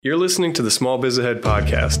You're listening to the Small Biz Ahead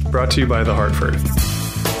podcast, brought to you by The Hartford.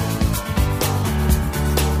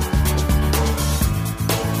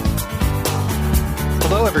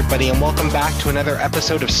 Hello, everybody, and welcome back to another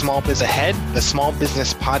episode of Small Biz Ahead, the small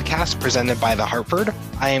business podcast presented by The Hartford.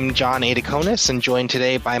 I am John Adakonis, and joined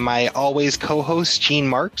today by my always co-host, Gene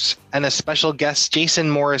Marks, and a special guest, Jason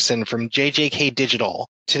Morrison from JJK Digital.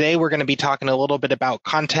 Today, we're going to be talking a little bit about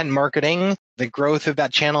content marketing, the growth of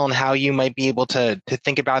that channel, and how you might be able to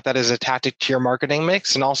think about that as a tactic to your marketing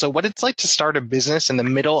mix, and also what it's like to start a business in the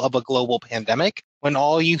middle of a global pandemic when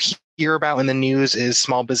all you hear about in the news is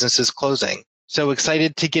small businesses closing. So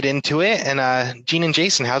excited to get into it. And Gene and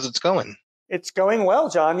Jason, how's it going? It's going well,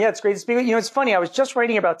 John. Yeah, it's great to speak with you. It's funny. I was just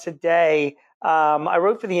writing about today. I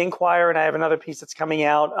wrote for the Inquirer, and I have another piece that's coming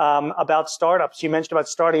out about startups. You mentioned about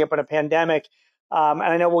starting up in a pandemic. And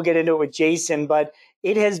I know we'll get into it with Jason, but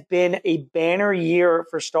it has been a banner year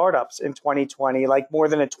for startups in 2020, like more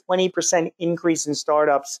than a 20% increase in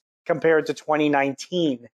startups compared to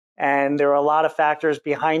 2019. And there are a lot of factors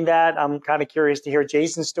behind that. I'm kind of curious to hear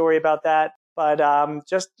Jason's story about that. But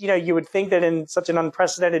you would think that in such an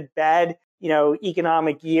unprecedented bad,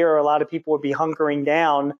 economic year, a lot of people would be hunkering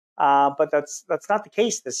down. But that's not the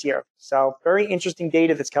case this year. So very interesting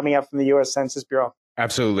data that's coming out from the U.S. Census Bureau.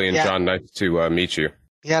 Absolutely. And John, nice to meet you.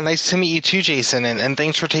 Yeah, nice to meet you too, Jason. And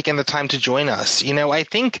thanks for taking the time to join us. I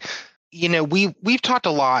think we've talked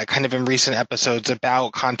a lot kind of in recent episodes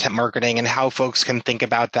about content marketing and how folks can think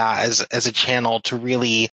about that as a channel to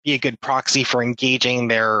really be a good proxy for engaging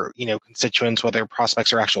their, constituents, whether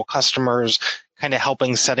prospects or actual customers, kind of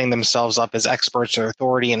helping setting themselves up as experts or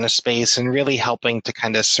authority in the space and really helping to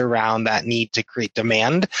kind of surround that need to create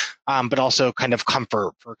demand, but also kind of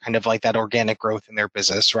comfort for kind of like that organic growth in their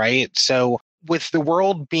business, right? So with the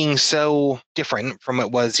world being so different from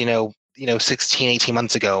it was, 16, 18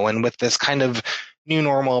 months ago. And with this kind of new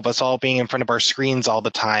normal of us all being in front of our screens all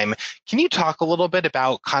the time, can you talk a little bit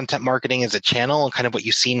about content marketing as a channel and kind of what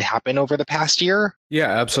you've seen happen over the past year? Yeah,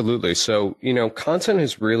 absolutely. So, content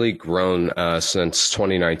has really grown since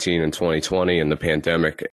 2019 and 2020 and the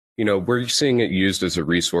pandemic. We're seeing it used as a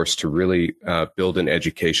resource to really build an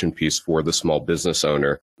education piece for the small business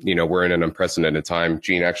owner. We're in an unprecedented time.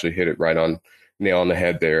 Gene actually hit it right on nail on the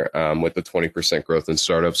head there with the 20% growth in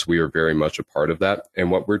startups. We are very much a part of that. And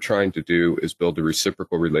what we're trying to do is build a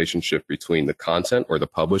reciprocal relationship between the content or the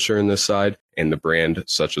publisher in this side and the brand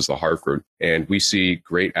such as The Hartford. And we see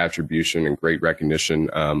great attribution and great recognition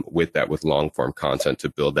with long form content to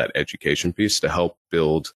build that education piece to help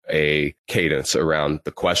build a cadence around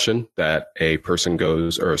the question that a person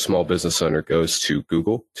goes or a small business owner goes to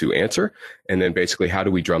Google to answer. And then basically, how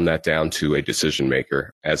do we drum that down to a decision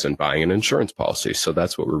maker, as in buying an insurance policy? So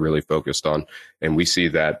that's what we're really focused on. And we see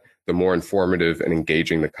that the more informative and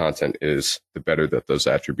engaging the content is, the better that those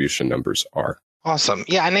attribution numbers are. Awesome.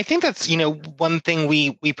 Yeah. And I think that's, one thing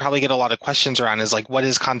we probably get a lot of questions around is like, what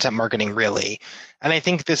is content marketing really? And I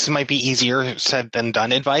think this might be easier said than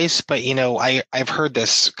done advice, but, I've heard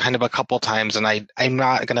this kind of a couple times and I'm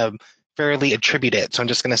not going to fairly attribute it. So I'm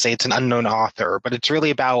just going to say it's an unknown author, but it's really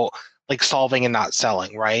about like solving and not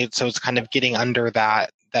selling, right? So it's kind of getting under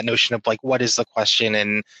that notion of like, what is the question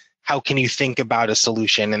and how can you think about a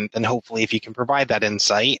solution? And then hopefully if you can provide that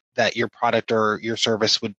insight, that your product or your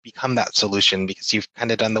service would become that solution because you've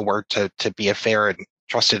kind of done the work to be a fair and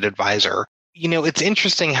trusted advisor. It's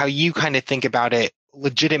interesting how you kind of think about it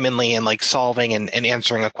legitimately and like solving and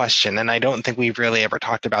answering a question. And I don't think we've really ever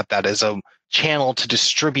talked about that as a channel to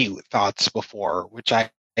distribute thoughts before, which I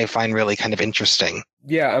find really kind of interesting.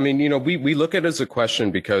 Yeah, I mean, we look at it as a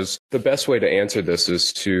question because the best way to answer this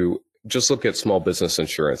is to just look at small business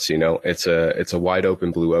insurance. It's a wide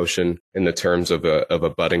open blue ocean in the terms of a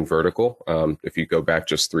budding vertical. If you go back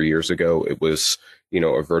just 3 years ago, it was,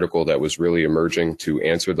 a vertical that was really emerging to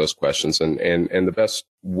answer those questions. And the best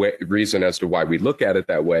reason as to why we look at it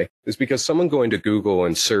that way is because someone going to Google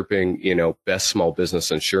and SERPing, best small business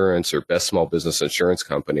insurance or best small business insurance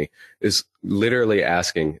company is literally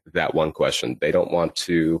asking that one question. They don't want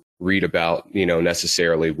to read about,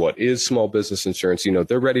 necessarily what is small business insurance.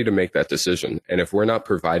 They're ready to make that decision. And if we're not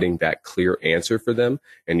providing that clear answer for them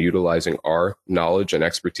and utilizing our knowledge and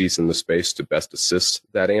expertise in the space to best assist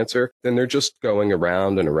that answer, then they're just going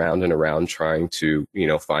around and around and around trying to,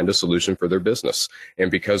 find a solution for their business.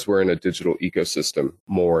 And because we're in a digital ecosystem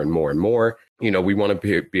more and more and more, we want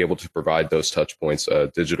to be able to provide those touch points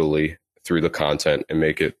digitally through the content and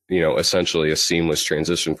make it, essentially a seamless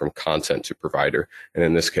transition from content to provider. And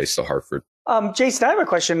in this case, The Hartford. Jason, I have a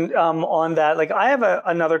question on that. Like I have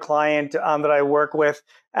another client that I work with.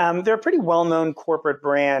 They're a pretty well-known corporate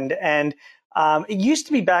brand. And It used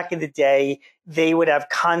to be back in the day, they would have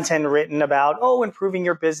content written about, improving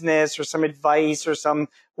your business or some advice or some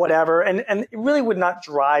whatever. And it really would not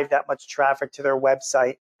drive that much traffic to their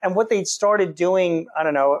website. And what they started doing, I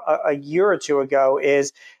don't know, a year or two ago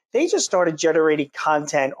is they just started generating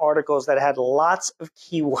content articles that had lots of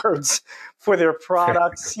keywords for their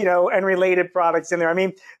products, and related products in there. I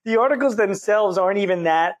mean, the articles themselves weren't even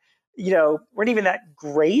that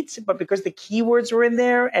great, but because the keywords were in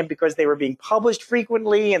there and because they were being published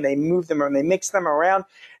frequently and they moved them and they mixed them around,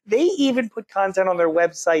 they even put content on their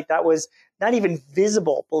website that was not even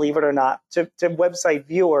visible, believe it or not, to website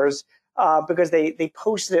viewers because they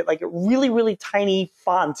posted it like a really, really tiny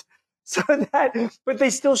font. But they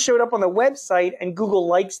still showed up on the website, and Google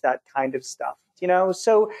likes that kind of stuff,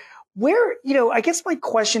 So where, I guess my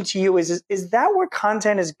question to you is that where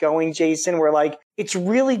content is going, Jason, where like it's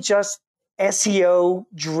really just SEO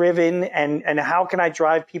driven and how can I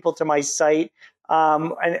drive people to my site?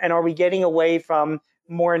 And are we getting away from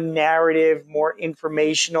more narrative, more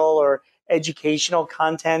informational or educational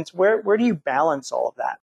content? Where do you balance all of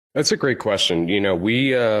that? That's a great question.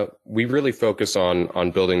 We really focus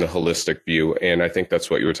on building the holistic view. And I think that's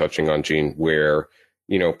what you were touching on, Gene, where,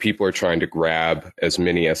 people are trying to grab as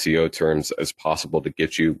many SEO terms as possible to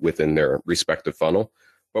get you within their respective funnel.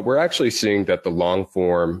 But we're actually seeing that the long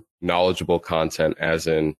form, knowledgeable content, as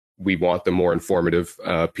in we want the more informative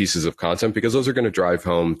pieces of content, because those are going to drive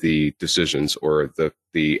home the decisions or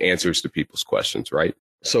the answers to people's questions, right?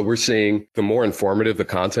 So we're seeing the more informative the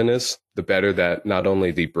content is, the better that not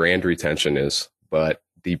only the brand retention is, but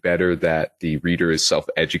the better that the reader is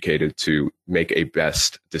self-educated to make a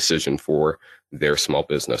best decision for their small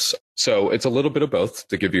business. So it's a little bit of both,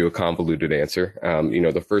 to give you a convoluted answer.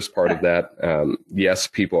 The first part of that, yes,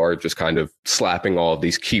 people are just kind of slapping all of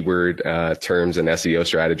these keyword terms and SEO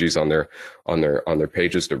strategies on their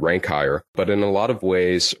pages to rank higher. But in a lot of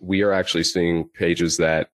ways, we are actually seeing pages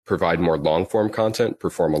that provide more long form content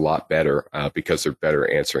perform a lot better because they're better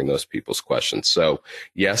answering those people's questions. So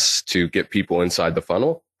yes, to get people inside the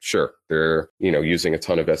funnel, sure, they're using a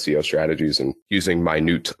ton of SEO strategies and using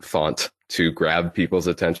minute font to grab people's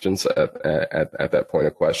attentions at that point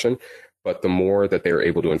of question. But the more that they're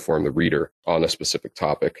able to inform the reader on a specific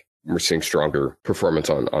topic, we're seeing stronger performance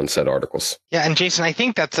on said articles. Yeah, and Jason, I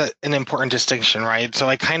think that's an important distinction, right? So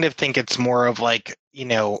I kind of think it's more of like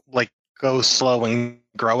go slow and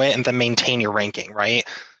grow it and then maintain your ranking, right?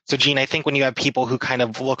 So Gene, I think when you have people who kind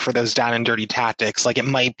of look for those down and dirty tactics, like it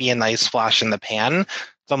might be a nice flash in the pan.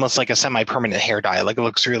 It's almost like a semi-permanent hair dye. Like it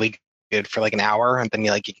looks really good for like an hour and then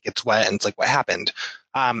it gets wet and it's like, what happened?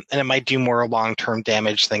 And it might do more long-term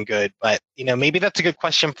damage than good. But, maybe that's a good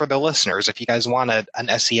question for the listeners. If you guys want an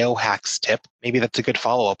SEO hacks tip, maybe that's a good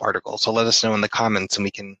follow-up article. So let us know in the comments and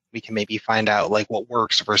we can maybe find out like what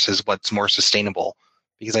works versus what's more sustainable,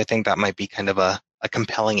 because I think that might be kind of a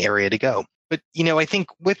compelling area to go. But, I think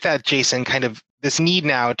with that, Jason, kind of this need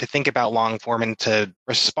now to think about long form and to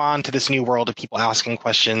respond to this new world of people asking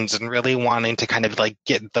questions and really wanting to kind of like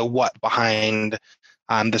get the what behind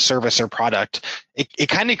the service or product, it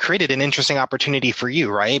kind of created an interesting opportunity for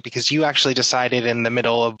you, right? Because you actually decided in the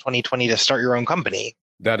middle of 2020 to start your own company.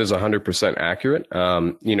 That is 100% accurate.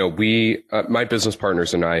 My business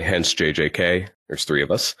partners and I, hence JJK, there's three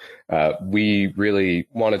of us, we really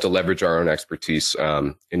wanted to leverage our own expertise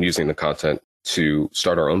in using the content to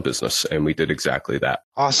start our own business. And we did exactly that.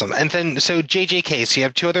 Awesome. And then, so JJK, so you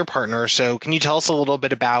have two other partners. So can you tell us a little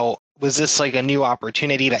bit about, was this like a new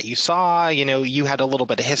opportunity that you saw? You had a little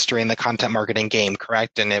bit of history in the content marketing game,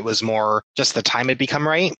 correct? And it was more just the time had become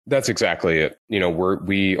right? That's exactly it.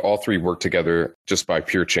 We all three worked together just by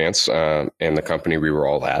pure chance in the company we were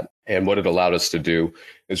all at. And what it allowed us to do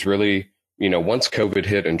is really, once COVID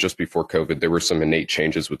hit and just before COVID, there were some innate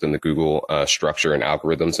changes within the Google structure and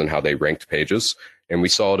algorithms and how they ranked pages. And we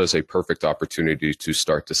saw it as a perfect opportunity to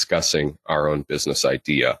start discussing our own business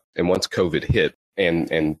idea. And once COVID hit,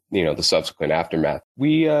 and the subsequent aftermath,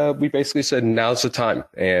 we basically said now's the time.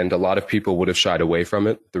 And a lot of people would have shied away from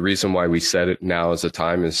it. The reason why we said it now is the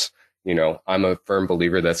time is, I'm a firm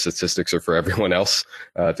believer that statistics are for everyone else,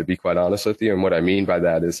 to be quite honest with you. And what I mean by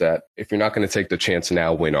that is that if you're not going to take the chance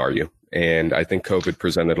now, when are you? And I think COVID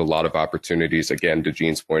presented a lot of opportunities. Again, to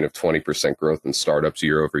Gene's point of 20% growth in startups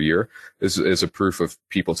year over year is a proof of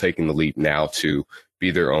people taking the leap now to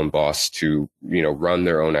be their own boss, to, run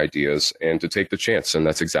their own ideas and to take the chance. And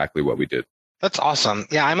that's exactly what we did. That's awesome.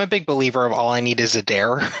 Yeah, I'm a big believer of all I need is a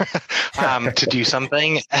dare to do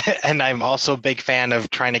something. And I'm also a big fan of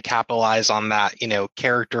trying to capitalize on that,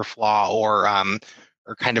 character flaw or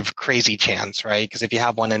or kind of crazy chance, right? Because if you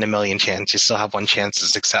have 1 in a million chance, you still have one chance of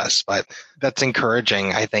success. But that's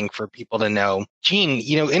encouraging, I think, for people to know. Gene,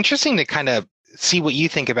 interesting to kind of see what you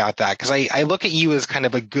think about that, because I look at you as kind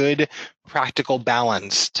of a good practical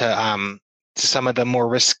balance to some of the more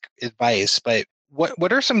risk advice. But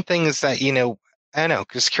what are some things that, I don't know,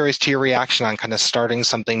 just curious to your reaction on kind of starting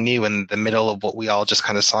something new in the middle of what we all just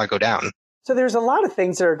kind of saw go down? So there's a lot of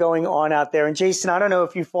things that are going on out there. And Jason, I don't know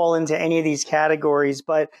if you fall into any of these categories,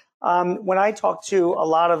 but when I talk to a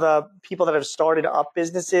lot of the people that have started up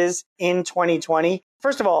businesses in 2020,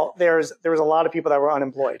 first of all, there was a lot of people that were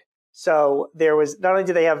unemployed. So there was, not only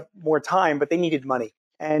did they have more time, but they needed money.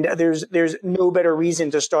 And there's no better reason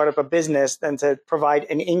to start up a business than to provide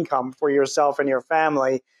an income for yourself and your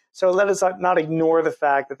family. So let us not ignore the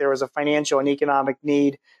fact that there was a financial and economic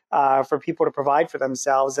need for people to provide for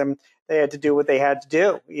themselves, and they had to do what they had to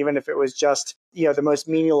do, even if it was just the most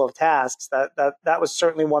menial of tasks. That was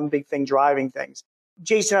certainly one big thing driving things.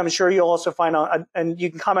 Jason, I'm sure you'll also find out, and you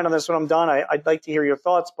can comment on this when I'm done. I'd like to hear your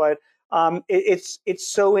thoughts, but it's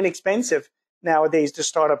so inexpensive nowadays to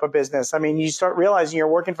start up a business. I mean, you start realizing you're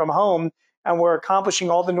working from home, and we're accomplishing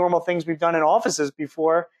all the normal things we've done in offices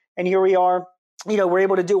before, and here we are. We're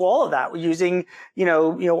able to do all of that. We're using,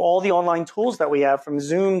 all the online tools that we have, from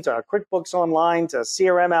Zoom to QuickBooks Online to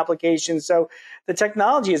CRM applications. So the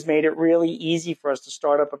technology has made it really easy for us to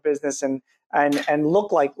start up a business and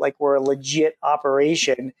look like we're a legit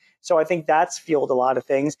operation. So I think that's fueled a lot of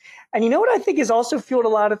things. And you know what I think has also fueled a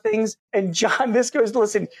lot of things? And John,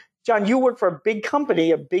 listen, John, you work for a big company,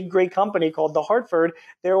 a big, great company called The Hartford.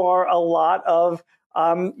 There are a lot of,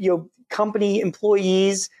 company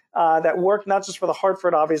employees that work not just for The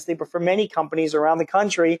Hartford, obviously, but for many companies around the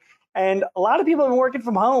country. And a lot of people have been working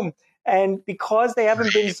from home. And because they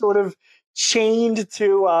haven't been sort of chained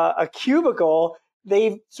to a cubicle,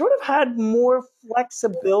 they've sort of had more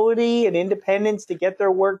flexibility and independence to get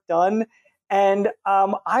their work done. And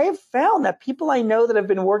I have found that people I know that have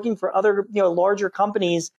been working for other, larger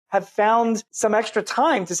companies have found some extra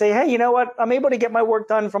time to say, hey, you know what? I'm able to get my work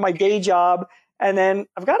done from my day job. And then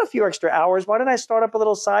I've got a few extra hours. Why don't I start up a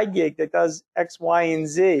little side gig that does X, Y, and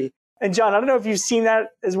Z? And John, I don't know if you've seen that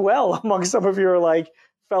as well among some of your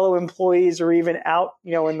fellow employees or even out,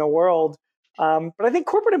 in the world. But I think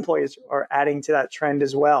corporate employees are adding to that trend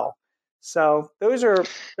as well. So those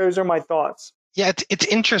are my thoughts. Yeah, it's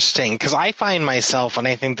interesting because I find myself, and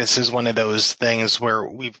I think this is one of those things where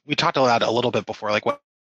we talked about a little bit before, like what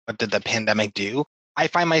did the pandemic do? I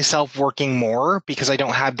find myself working more because I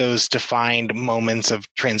don't have those defined moments of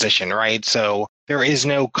transition, right? So there is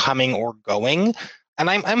no coming or going. And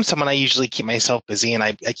I'm someone, I usually keep myself busy, and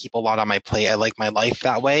I keep a lot on my plate. I like my life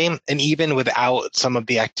that way. And even without some of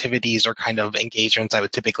the activities or kind of engagements I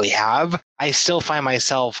would typically have, I still find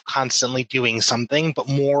myself constantly doing something, but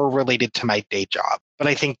more related to my day job. But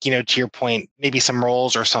I think, to your point, maybe some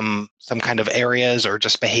roles or some kind of areas or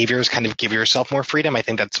just behaviors kind of give yourself more freedom. I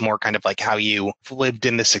think that's more kind of like how you lived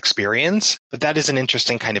in this experience. But that is an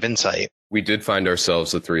interesting kind of insight. We did find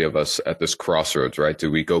ourselves, the three of us, at this crossroads, right? Do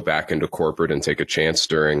we go back into corporate and take a chance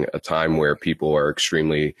during a time where people are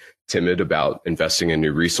extremely timid about investing in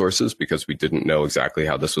new resources because we didn't know exactly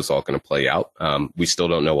how this was all going to play out? We still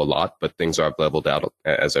don't know a lot, but things are leveled out,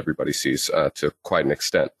 as everybody sees, to quite an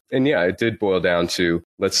extent. And yeah, it did boil down to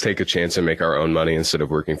let's take a chance and make our own money instead of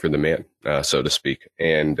working for the man, so to speak.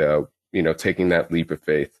 And taking that leap of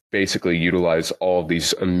faith, basically utilize all of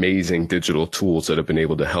these amazing digital tools that have been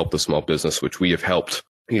able to help the small business, which we have helped,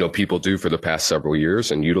 people do for the past several years,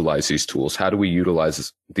 and utilize these tools. How do we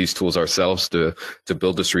utilize these tools ourselves to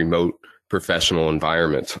build this remote professional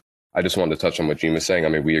environment? I just wanted to touch on what Gene was saying. I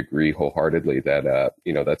mean, we agree wholeheartedly that,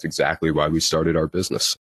 that's exactly why we started our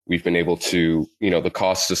business. We've been able to, the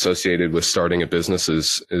costs associated with starting a business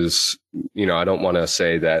is, I don't want to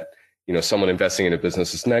say that, someone investing in a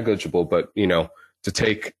business is negligible, but, to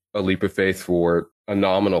take a leap of faith for a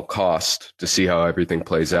nominal cost to see how everything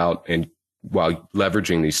plays out and while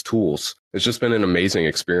leveraging these tools, it's just been an amazing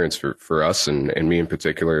experience for us and me in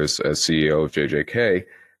particular as CEO of JJK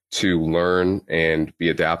to learn and be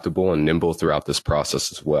adaptable and nimble throughout this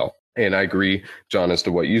process as well. And I agree, John, as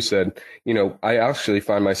to what you said. I actually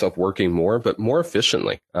find myself working more, but more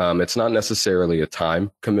efficiently. It's not necessarily a time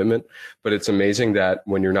commitment, but it's amazing that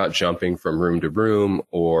when you're not jumping from room to room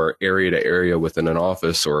or area to area within an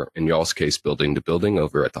office, or in y'all's case, building to building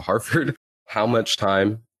over at the Hartford, how much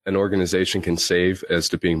time an organization can save as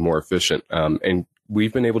to being more efficient. And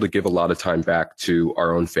we've been able to give a lot of time back to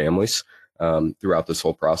our own families throughout this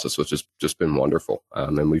whole process, which has just been wonderful.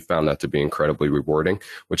 And we found that to be incredibly rewarding,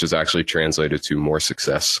 which has actually translated to more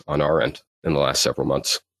success on our end in the last several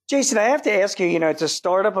months. Jason, I have to ask you, to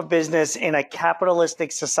start up a business in a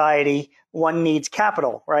capitalistic society, one needs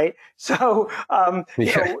capital, right? So,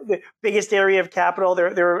 the biggest area of capital,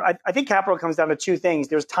 I think capital comes down to two things.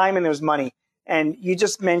 There's time and there's money. And you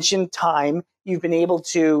just mentioned time. You've been able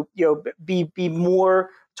to, be more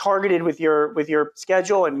targeted with your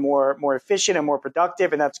schedule and more efficient and more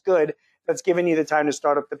productive, and that's good. That's given you the time to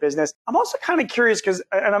start up the business. I'm also kind of curious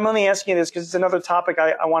and I'm only asking you this because it's another topic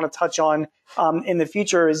I want to touch on in the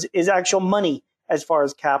future is actual money as far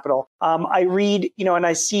as capital. I read, and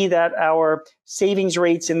I see that our savings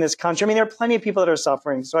rates in this country, there are plenty of people that are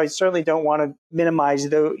suffering. So I certainly don't want to minimize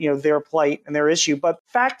their plight and their issue. But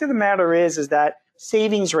fact of the matter is that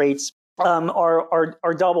savings rates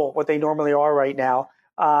are double what they normally are right now.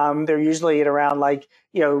 They're usually at around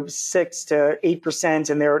 6 to 8%,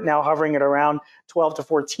 and they're now hovering at around 12 to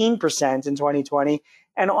 14% in 2020.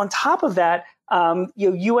 And on top of that,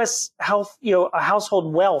 U.S.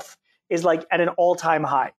 household wealth is at an all-time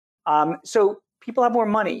high. So people have more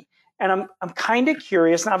money, and I'm kind of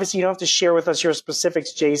curious. And obviously, you don't have to share with us your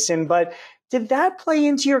specifics, Jason, but did that play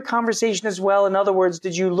into your conversation as well? In other words,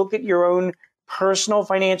 did you look at your own personal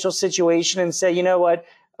financial situation and say, you know what?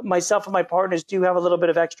 Myself and my partners do have a little bit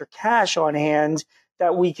of extra cash on hand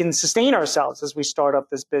that we can sustain ourselves as we start up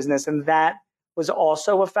this business. And that was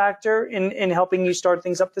also a factor in helping you start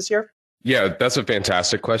things up this year? Yeah, that's a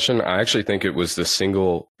fantastic question. I actually think it was the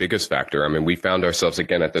single biggest factor. We found ourselves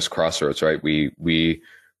again at this crossroads, right? We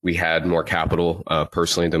had more capital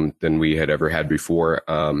personally than we had ever had before.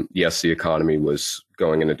 Yes, the economy was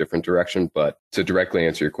going in a different direction, but to directly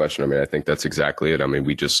answer your question, I think that's exactly it.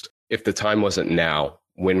 If the time wasn't now,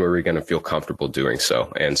 when were we going to feel comfortable doing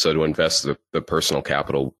so? And so to invest the personal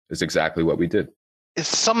capital is exactly what we did. If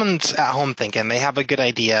someone's at home thinking they have a good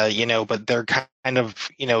idea, but they're kind of,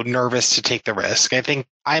 nervous to take the risk. I think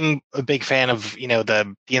I'm a big fan of,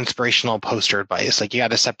 the inspirational poster advice. You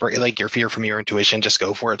got to separate your fear from your intuition. Just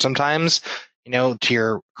go for it sometimes. To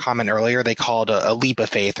your comment earlier, they call it a leap of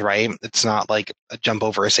faith, right? It's not like a jump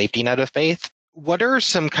over a safety net of faith. What are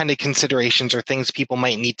some kind of considerations or things people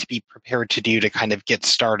might need to be prepared to do to kind of get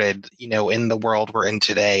started, in the world we're in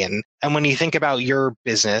today? And when you think about your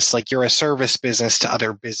business, you're a service business to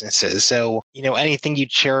other businesses. So, anything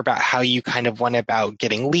you'd share about how you kind of went about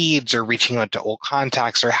getting leads or reaching out to old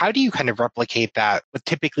contacts, or how do you kind of replicate that what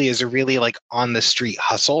typically is a really on the street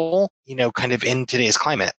hustle, kind of in today's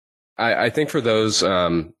climate? I think for those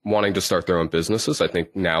wanting to start their own businesses, I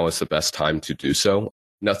think now is the best time to do so.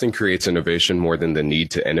 Nothing creates innovation more than the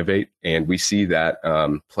need to innovate. And we see that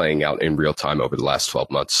playing out in real time over the last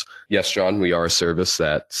 12 months. Yes, John, we are a service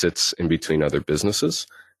that sits in between other businesses.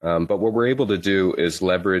 But what we're able to do is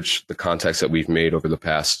leverage the contacts that we've made over the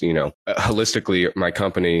past, holistically, my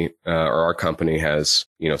company or our company has,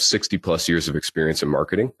 60 plus years of experience in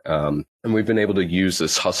marketing. And we've been able to use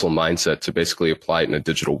this hustle mindset to basically apply it in a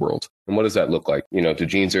digital world. And what does that look like? To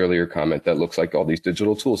Gene's earlier comment, that looks like all these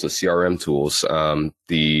digital tools, the CRM tools,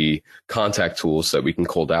 the contact tools that we can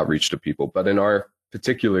cold outreach to people. But in our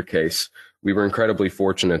particular case, we were incredibly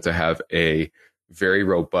fortunate to have a very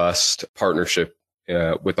robust partnership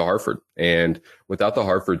with the Hartford. And without the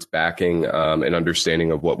Hartford's backing and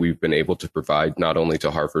understanding of what we've been able to provide, not only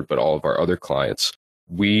to Hartford, but all of our other clients,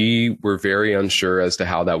 we were very unsure as to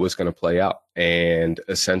how that was going to play out. And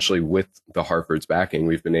essentially with the Hartford's backing,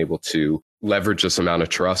 we've been able to leverage this amount of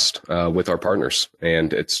trust with our partners.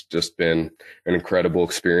 And it's just been an incredible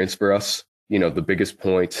experience for us. The biggest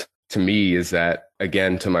point to me is that,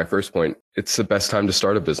 again, to my first point, it's the best time to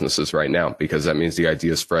start a business right now, because that means the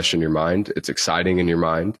idea is fresh in your mind. It's exciting in your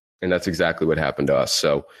mind. And that's exactly what happened to us.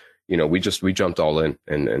 So, we jumped all in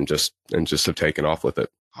and just have taken off with it.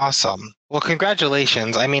 Awesome. Well,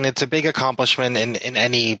 congratulations. It's a big accomplishment in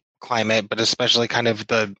any climate, but especially kind of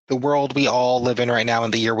the world we all live in right now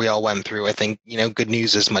and the year we all went through. I think, good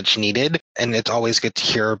news is much needed. And it's always good to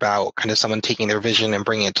hear about kind of someone taking their vision and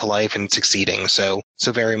bringing it to life and succeeding. So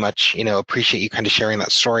very much, appreciate you kind of sharing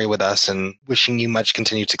that story with us and wishing you much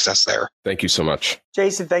continued success there. Thank you so much.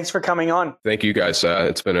 Jason, thanks for coming on. Thank you guys.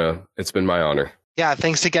 It's been my honor. Yeah.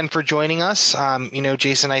 Thanks again for joining us.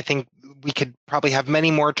 Jason, I think we could probably have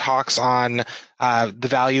many more talks on the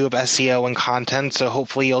value of SEO and content. So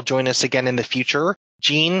hopefully you'll join us again in the future.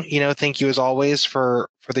 Gene, thank you as always for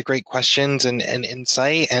the great questions and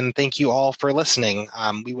insight. And thank you all for listening.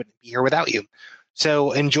 We wouldn't be here without you.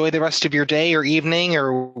 So enjoy the rest of your day or evening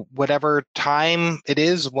or whatever time it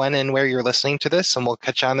is, when and where you're listening to this. And we'll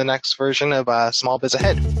catch you on the next version of Small Biz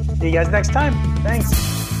Ahead. See you guys next time.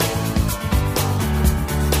 Thanks.